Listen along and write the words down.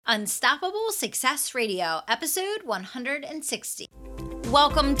Unstoppable Success Radio, episode 160.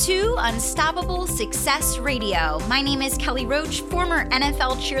 Welcome to Unstoppable Success Radio. My name is Kelly Roach, former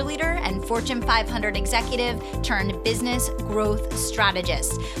NFL cheerleader and Fortune 500 executive turned business growth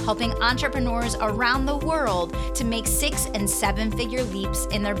strategist, helping entrepreneurs around the world to make 6- and 7-figure leaps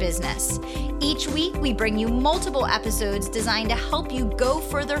in their business. Each week, we bring you multiple episodes designed to help you go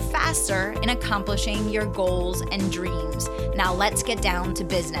further faster in accomplishing your goals and dreams. Now let's get down to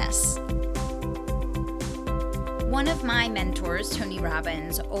business. One of my mentors, Tony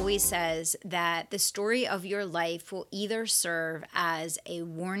Robbins, always says that the story of your life will either serve as a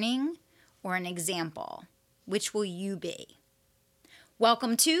warning or an example. Which will you be?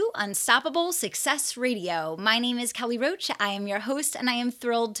 Welcome to Unstoppable Success Radio. My name is Kelly Roach. I am your host, and I am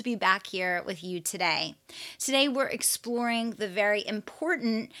thrilled to be back here with you today. Today, we're exploring the very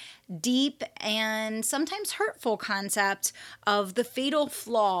important, deep, and sometimes hurtful concept of the fatal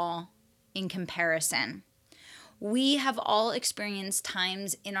flaw in comparison. We have all experienced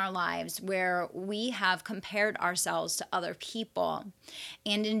times in our lives where we have compared ourselves to other people,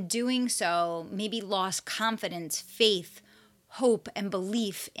 and in doing so, maybe lost confidence, faith, hope, and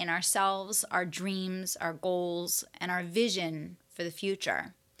belief in ourselves, our dreams, our goals, and our vision for the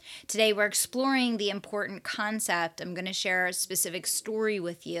future. Today, we're exploring the important concept. I'm going to share a specific story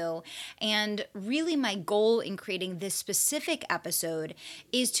with you. And really, my goal in creating this specific episode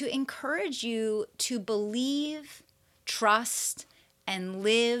is to encourage you to believe, trust, and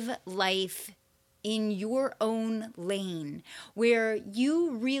live life in your own lane, where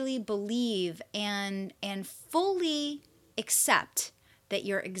you really believe and fully accept that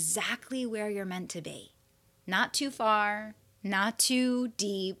you're exactly where you're meant to be. Not too far, not too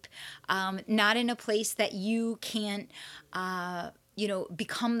deep, not in a place that you can't,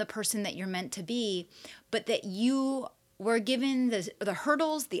 become the person that you're meant to be, but that you were given the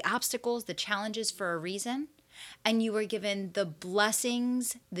hurdles, the obstacles, the challenges for a reason, and you were given the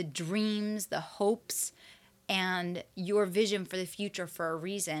blessings, the dreams, the hopes, and your vision for the future for a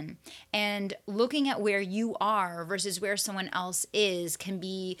reason. And looking at where you are versus where someone else is can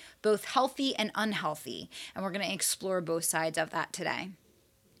be both healthy and unhealthy. And we're going to explore both sides of that today.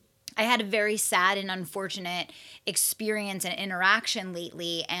 I had a very sad and unfortunate experience and interaction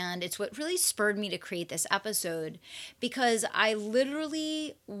lately, and it's what really spurred me to create this episode, because I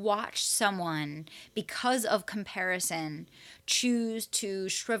literally watched someone, because of comparison, choose to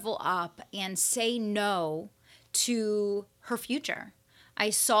shrivel up and say no to her future.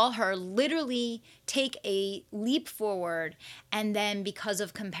 I saw her literally take a leap forward and then, because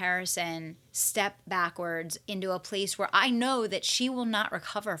of comparison, step backwards into a place where I know that she will not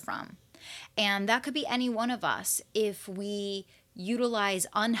recover from. And that could be any one of us if we utilize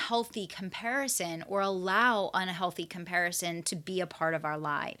unhealthy comparison or allow unhealthy comparison to be a part of our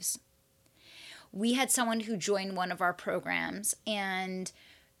lives. We had someone who joined one of our programs, and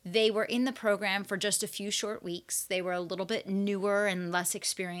they were in the program for just a few short weeks. They were a little bit newer and less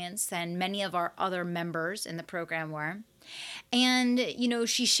experienced than many of our other members in the program were. And,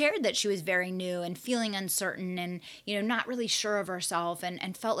 she shared that she was very new and feeling uncertain and, not really sure of herself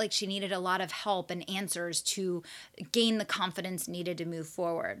and felt like she needed a lot of help and answers to gain the confidence needed to move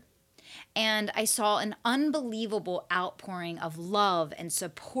forward. And I saw an unbelievable outpouring of love and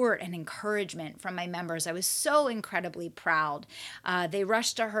support and encouragement from my members. I was so incredibly proud. They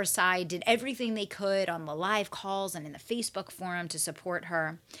rushed to her side, did everything they could on the live calls and in the Facebook forum to support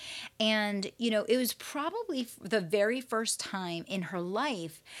her. And, it was probably the very first time in her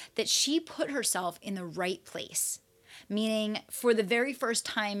life that she put herself in the right place. Meaning, for the very first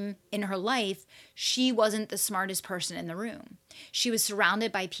time in her life, she wasn't the smartest person in the room. She was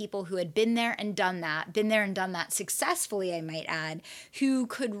surrounded by people who had been there and done that successfully, I might add, who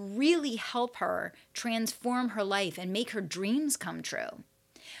could really help her transform her life and make her dreams come true.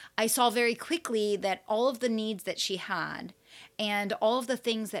 I saw very quickly that all of the needs that she had and all of the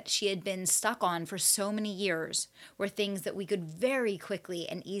things that she had been stuck on for so many years were things that we could very quickly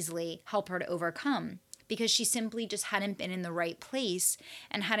and easily help her to overcome, because she simply just hadn't been in the right place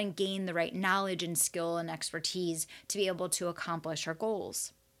and hadn't gained the right knowledge and skill and expertise to be able to accomplish her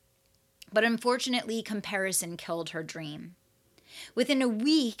goals. But unfortunately, comparison killed her dream. Within a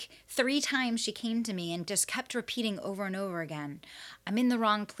week, 3 times she came to me and just kept repeating over and over again, "I'm in the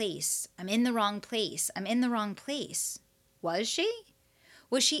wrong place. I'm in the wrong place. I'm in the wrong place." Was she?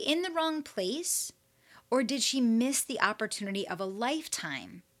 Was she in the wrong place? Or did she miss the opportunity of a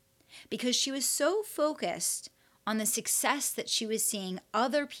lifetime? Because she was so focused on the success that she was seeing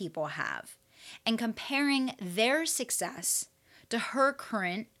other people have and comparing their success to her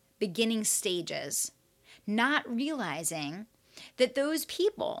current beginning stages, not realizing that those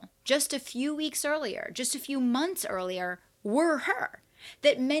people just a few weeks earlier, just a few months earlier, were her.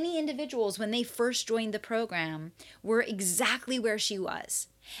 That many individuals, when they first joined the program, were exactly where she was.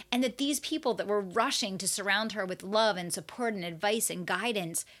 And that these people that were rushing to surround her with love and support and advice and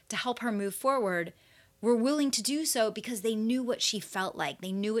guidance to help her move forward were willing to do so because they knew what she felt like.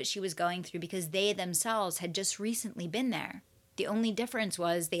 They knew what she was going through because they themselves had just recently been there. The only difference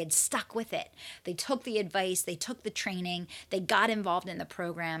was they had stuck with it. They took the advice, they took the training, they got involved in the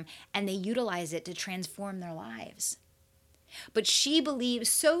program, and they utilized it to transform their lives. But she believed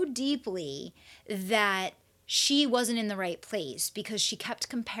so deeply that she wasn't in the right place because she kept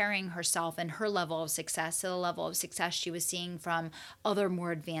comparing herself and her level of success to the level of success she was seeing from other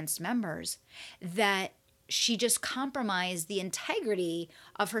more advanced members, that she just compromised the integrity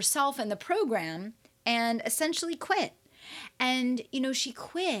of herself and the program and essentially quit. And, she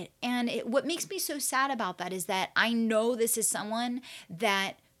quit. And what makes me so sad about that is that I know this is someone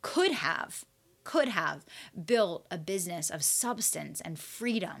that could have built a business of substance and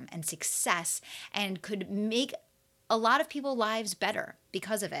freedom and success and could make a lot of people's lives better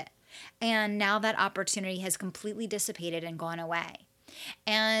because of it. And now that opportunity has completely dissipated and gone away.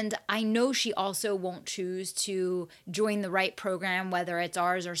 And I know she also won't choose to join the right program, whether it's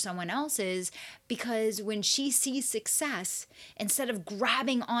ours or someone else's, because when she sees success, instead of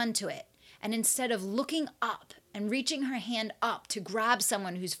grabbing onto it and instead of looking up and reaching her hand up to grab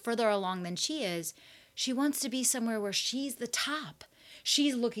someone who's further along than she is, she wants to be somewhere where she's the top.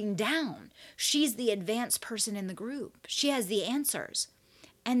 She's looking down. She's the advanced person in the group. She has the answers.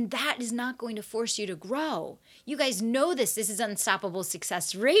 And that is not going to force you to grow. You guys know this. This is Unstoppable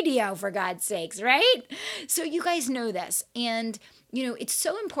Success Radio, for God's sakes, right? So you guys know this. And, it's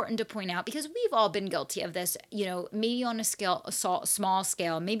so important to point out because we've all been guilty of this, maybe on a small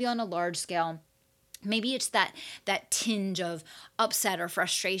scale, maybe on a large scale. Maybe it's that tinge of upset or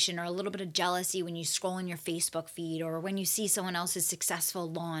frustration or a little bit of jealousy when you scroll in your Facebook feed or when you see someone else's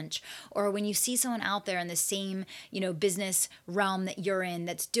successful launch or when you see someone out there in the same, business realm that you're in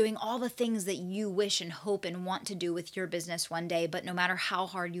that's doing all the things that you wish and hope and want to do with your business one day, but no matter how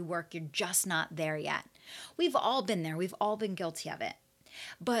hard you work, you're just not there yet. We've all been there. We've all been guilty of it.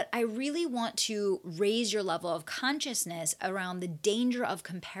 But I really want to raise your level of consciousness around the danger of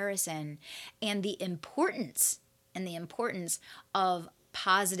comparison and the importance of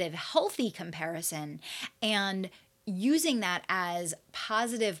positive, healthy comparison and using that as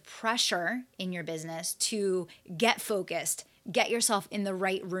positive pressure in your business to get focused, get yourself in the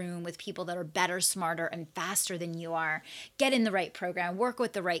right room with people that are better, smarter, and faster than you are. Get in the right program, work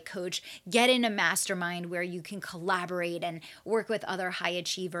with the right coach, get in a mastermind where you can collaborate and work with other high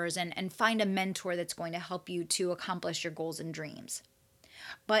achievers and find a mentor that's going to help you to accomplish your goals and dreams.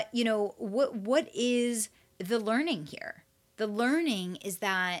 But, what is the learning here? The learning is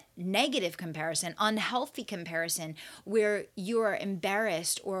that negative comparison, unhealthy comparison, where you are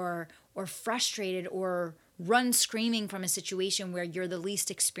embarrassed or frustrated or run screaming from a situation where you're the least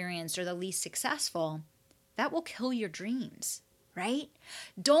experienced or the least successful, that will kill your dreams, right?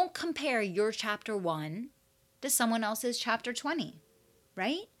 Don't compare your chapter 1 to someone else's chapter 20,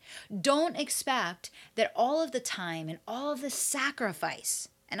 right? Don't expect that all of the time and all of the sacrifice,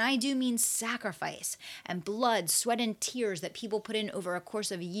 and I do mean sacrifice and blood, sweat, and tears that people put in over a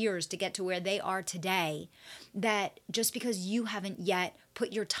course of years to get to where they are today, that just because you haven't yet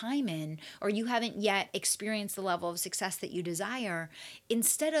put your time in or you haven't yet experienced the level of success that you desire,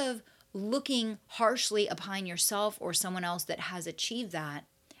 instead of looking harshly upon yourself or someone else that has achieved that,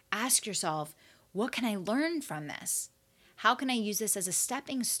 ask yourself, what can I learn from this? How can I use this as a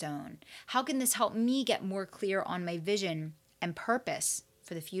stepping stone? How can this help me get more clear on my vision and purpose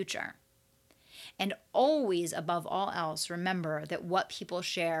for the future? And always, above all else, remember that what people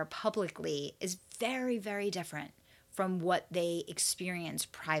share publicly is very, very different from what they experience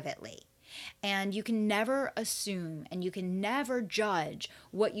privately. And you can never assume and you can never judge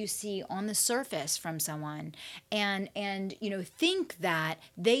what you see on the surface from someone and think that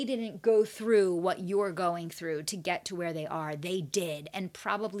they didn't go through what you're going through to get to where they are. They did, and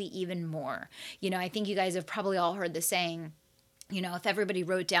probably even more. I think you guys have probably all heard the saying, if everybody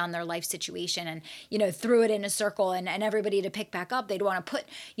wrote down their life situation and, threw it in a circle and everybody to pick back up, they'd want to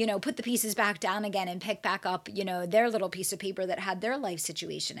put the pieces back down again and pick back up, their little piece of paper that had their life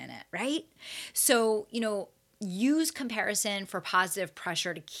situation in it, right? So, use comparison for positive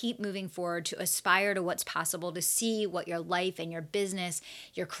pressure to keep moving forward, to aspire to what's possible, to see what your life and your business,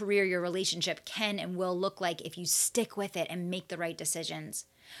 your career, your relationship can and will look like if you stick with it and make the right decisions.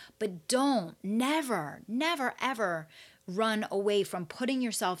 But never, ever run away from putting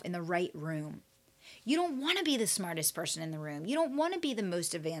yourself in the right room. You don't want to be the smartest person in the room. You don't want to be the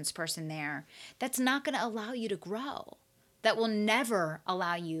most advanced person there. That's not going to allow you to grow. That will never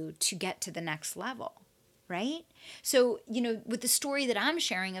allow you to get to the next level, right? So, with the story that I'm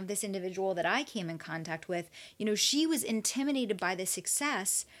sharing of this individual that I came in contact with, she was intimidated by the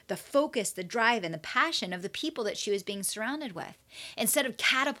success, the focus, the drive, and the passion of the people that she was being surrounded with. Instead of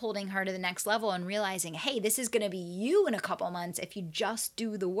catapulting her to the next level and realizing, hey, this is going to be you in a couple months if you just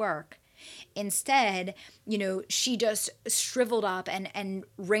do the work. Instead, she just shriveled up and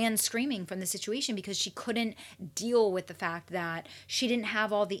ran screaming from the situation because she couldn't deal with the fact that she didn't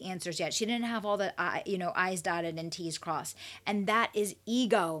have all the answers yet. She didn't have all the, I's dotted and T's crossed. And that is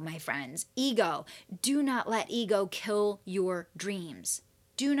ego, my friends. Ego. Do not let ego kill your dreams.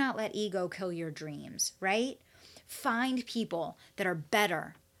 Do not let ego kill your dreams, right? Find people that are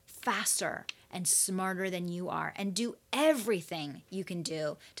better, faster, and smarter than you are, and do everything you can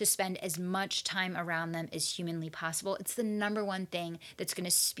do to spend as much time around them as humanly possible. It's the number one thing that's going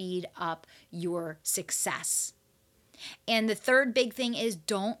to speed up your success. And the third big thing is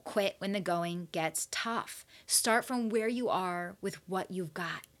don't quit when the going gets tough. Start from where you are with what you've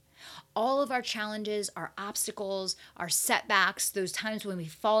got. All of our challenges, our obstacles, our setbacks, those times when we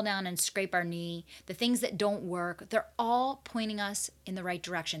fall down and scrape our knee, the things that don't work, they're all pointing us in the right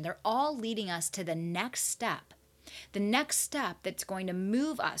direction. They're all leading us to the next step that's going to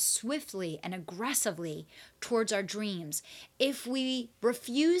move us swiftly and aggressively towards our dreams. If we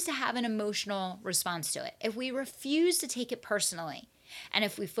refuse to have an emotional response to it, if we refuse to take it personally, and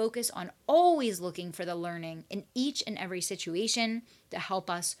if we focus on always looking for the learning in each and every situation to help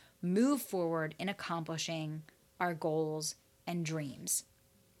us move forward in accomplishing our goals and dreams.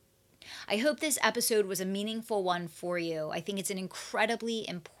 I hope this episode was a meaningful one for you. I think it's an incredibly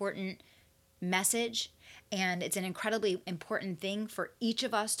important message, and it's an incredibly important thing for each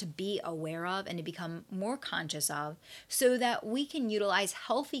of us to be aware of and to become more conscious of so that we can utilize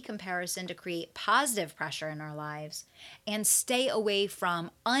healthy comparison to create positive pressure in our lives and stay away from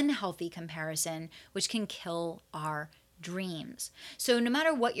unhealthy comparison, which can kill our dreams. So no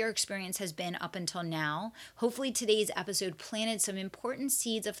matter what your experience has been up until now, hopefully today's episode planted some important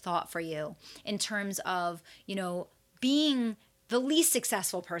seeds of thought for you in terms of, being the least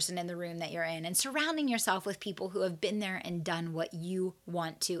successful person in the room that you're in and surrounding yourself with people who have been there and done what you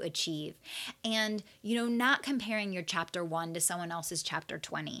want to achieve. And, not comparing your chapter 1 to someone else's chapter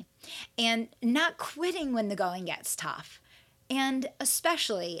 20 and not quitting when the going gets tough. And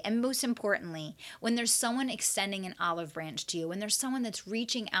especially, and most importantly, when there's someone extending an olive branch to you, when there's someone that's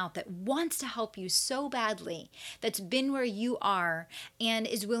reaching out that wants to help you so badly, that's been where you are and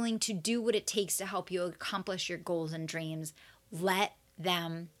is willing to do what it takes to help you accomplish your goals and dreams, let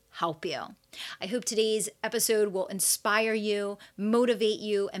them help you. I hope today's episode will inspire you, motivate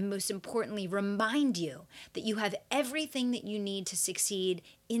you, and most importantly, remind you that you have everything that you need to succeed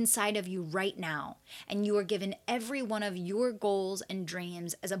inside of you right now. And you are given every one of your goals and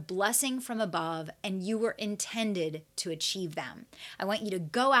dreams as a blessing from above, and you were intended to achieve them. I want you to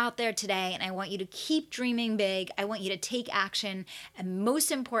go out there today, and I want you to keep dreaming big. I want you to take action, and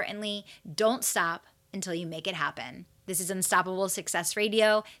most importantly, don't stop until you make it happen. This is Unstoppable Success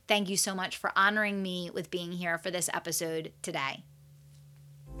Radio. Thank you so much for honoring me with being here for this episode today.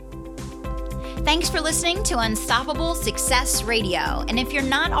 Thanks for listening to Unstoppable Success Radio. And if you're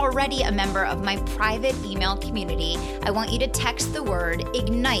not already a member of my private email community, I want you to text the word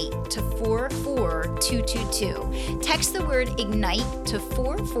IGNITE to 44222. Text the word IGNITE to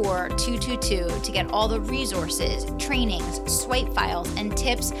 44222 to get all the resources, trainings, swipe files, and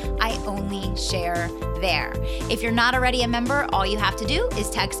tips I only share there. If you're not already a member, all you have to do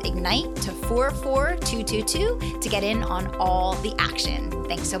is text IGNITE to 44222 to get in on all the action.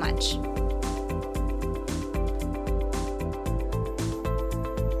 Thanks so much.